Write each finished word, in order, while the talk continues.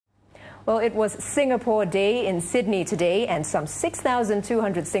Well, it was Singapore Day in Sydney today, and some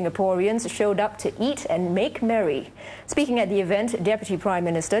 6,200 Singaporeans showed up to eat and make merry. Speaking at the event, Deputy Prime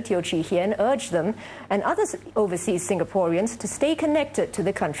Minister Hean urged them and other overseas Singaporeans to stay connected to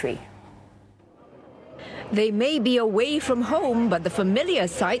the country. They may be away from home, but the familiar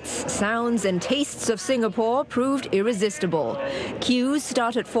sights, sounds and tastes of Singapore proved irresistible. Queues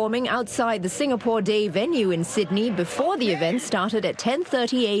started forming outside the Singapore Day venue in Sydney before the event started at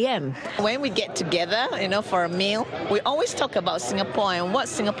 10:30 a.m. When we get together, for a meal, we always talk about Singapore and what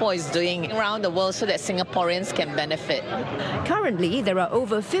Singapore is doing around the world so that Singaporeans can benefit. Currently, there are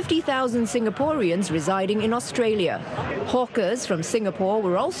over 50,000 Singaporeans residing in Australia. Hawkers from Singapore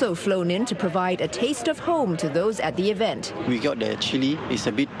were also flown in to provide a taste of home to those at the event. We got the chili. It's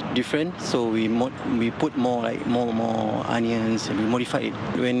a bit different, so we put more onions and we modify it.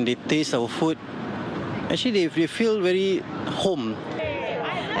 When they taste our food, actually they feel very home.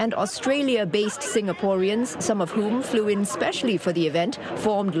 And Australia-based Singaporeans, some of whom flew in specially for the event,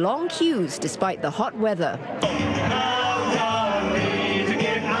 formed long queues despite the hot weather.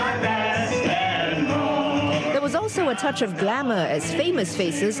 There was also a touch of glamour as famous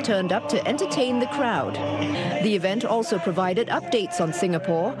faces turned up to entertain the crowd. The event also provided updates on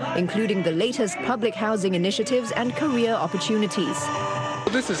Singapore, including the latest public housing initiatives and career opportunities.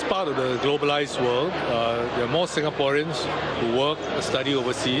 This is part of the globalized world. There are more Singaporeans who work, study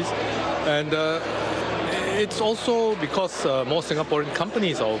overseas, and it's also because more Singaporean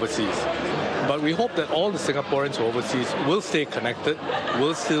companies are overseas. But we hope that all the Singaporeans who are overseas will stay connected,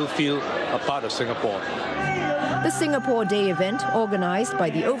 will still feel a part of Singapore. The Singapore Day event, organized by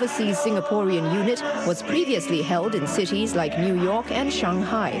the Overseas Singaporean Unit, was previously held in cities like New York and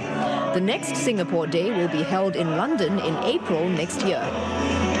Shanghai. The next Singapore Day will be held in London in April next year.